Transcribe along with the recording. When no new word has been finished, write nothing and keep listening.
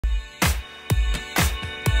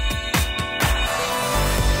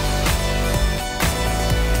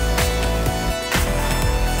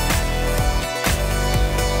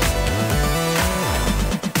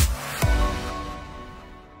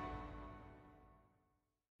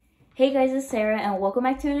Hey guys, it's Sarah and welcome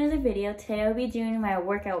back to another video. Today I'll be doing my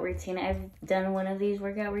workout routine. I've done one of these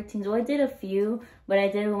workout routines. Well, I did a few, but I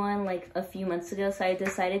did one like a few months ago, so I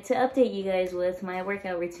decided to update you guys with my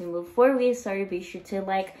workout routine. Before we get started, be sure to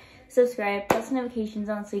like, subscribe, post notifications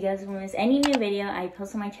on so you guys won't miss any new video I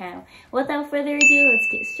post on my channel. Without further ado, let's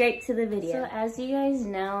get straight to the video. So as you guys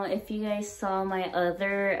know, if you guys saw my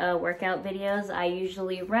other workout videos, I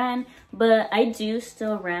usually run, but I do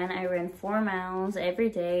still run. I run 4 miles every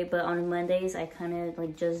day, but on Mondays I kind of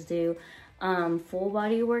like just do full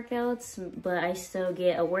body workouts, but I still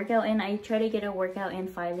get a workout in. I try to get a workout in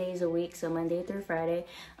 5 days a week, so Monday through Friday,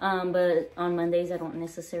 but on Mondays I don't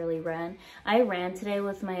necessarily run. I ran today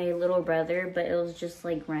with my little brother, but it was just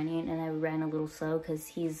like running, and I ran a little slow because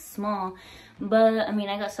he's small, but I mean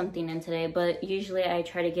I got something in today. But usually I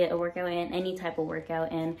try to get a workout in, any type of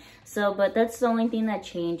workout in, so but that's the only thing that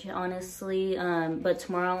changed, honestly. But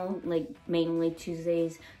tomorrow, like mainly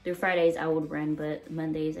Tuesdays through Fridays, I would run, but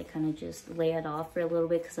Mondays I kind of just lay it off for a little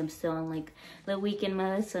bit because I'm still in like the weekend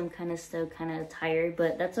mode, so I'm kind of still kind of tired.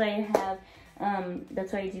 But that's why I have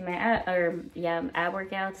that's why I do my ab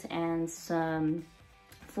workouts and some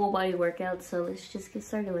full body workouts. So let's just get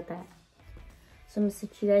started with that. So I'm gonna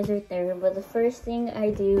sit you guys right there, but the first thing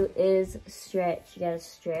I do is stretch. You gotta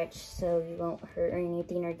stretch so you won't hurt or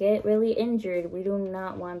anything or get really injured. We do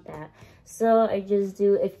not want that. So I just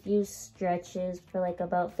do a few stretches for like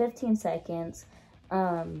about 15 seconds.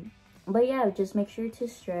 But yeah, just make sure to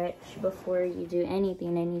stretch before you do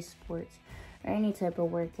anything, any sports or any type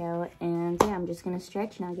of workout. And yeah, I'm just gonna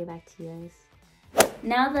stretch and I'll get back to you guys.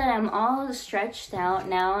 Now that I'm all stretched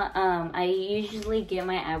out, I usually get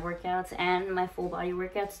my ab workouts and my full body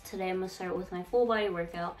workouts. Today I'm gonna start with my full body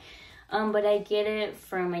workout, but I get it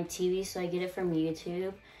from my TV, so I get it from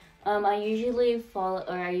YouTube. I usually follow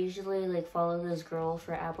this girl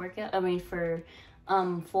for ab workout. For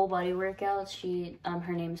full body workouts.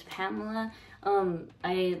 Her name's Pamela.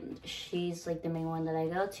 She's like the main one that I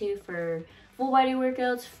go to for full body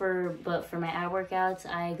workouts. But for my ab workouts,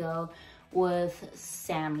 I go with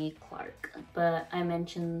Sammy Clark. But I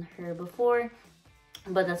mentioned her before,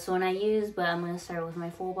 but that's the one I use. But I'm gonna start with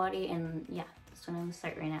my full body, and yeah, that's what I'm gonna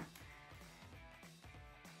start right now.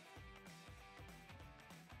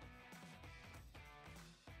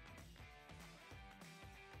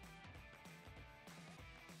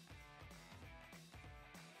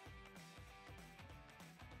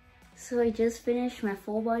 So I just finished my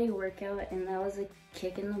full body workout, and that was a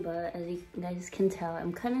kick in the butt. As you guys can tell,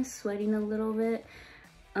 I'm kind of sweating a little bit.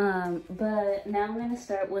 But now I'm gonna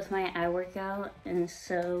start with my ab workout, and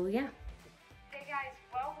so yeah. Hey guys,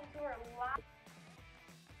 welcome to our live.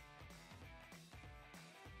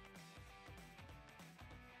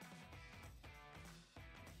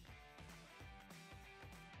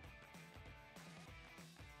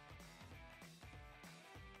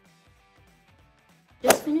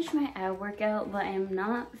 Just finished my ab workout, but I'm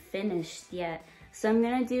not finished yet. So I'm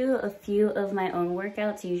gonna do a few of my own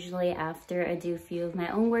workouts. Usually after I do a few of my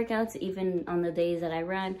own workouts, even on the days that I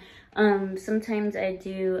run. Sometimes I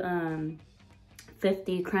do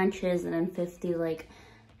 50 crunches and then 50 like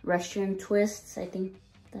Russian twists, I think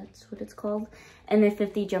that's what it's called, and then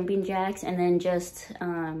 50 jumping jacks, and then just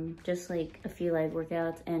like a few leg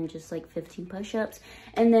workouts and just like 15 push-ups,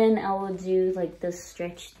 and then I will do like the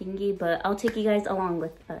stretch thingy. But I'll take you guys along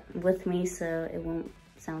with me so it won't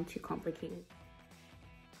sound too complicated.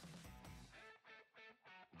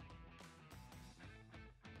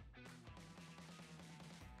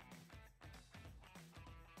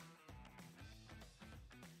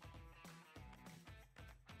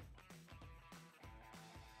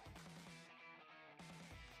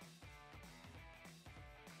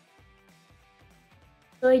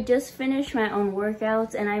 So I just finished my own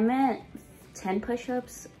workouts, and I meant 10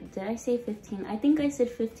 push-ups. Did I say 15? I think I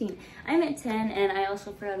said 15. I meant 10, and I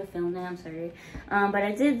also forgot to film that, I'm sorry. But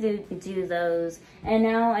I did do those, and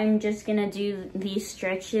now I'm just gonna do these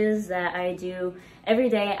stretches that I do every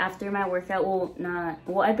day after my workout.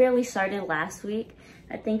 Well, I barely started last week.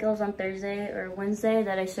 I think it was on Thursday or Wednesday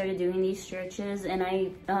that I started doing these stretches, and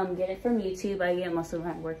I get it from YouTube. I get most of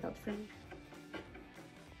my workouts from.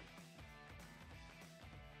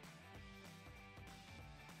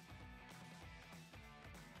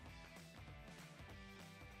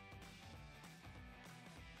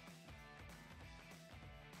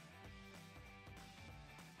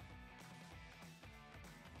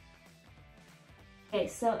 Okay,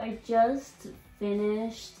 so I just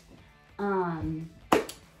finished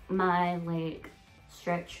my like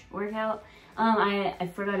stretch workout. I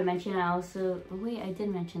forgot to mention, I did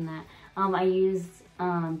mention that I used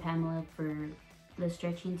Pamela for the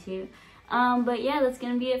stretching too. But yeah, that's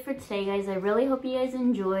gonna be it for today, guys. I really hope you guys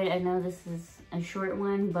enjoyed. I know this is a short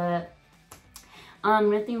one, but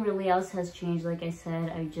nothing really else has changed. Like I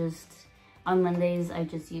said, on Mondays, I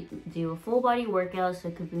just do a full body workout, so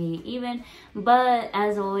it could be even. But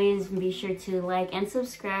as always, be sure to like and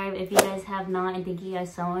subscribe if you guys have not. And thank you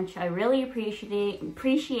guys so much. I really appreciate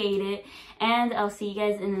it. And I'll see you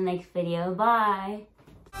guys in the next video. Bye.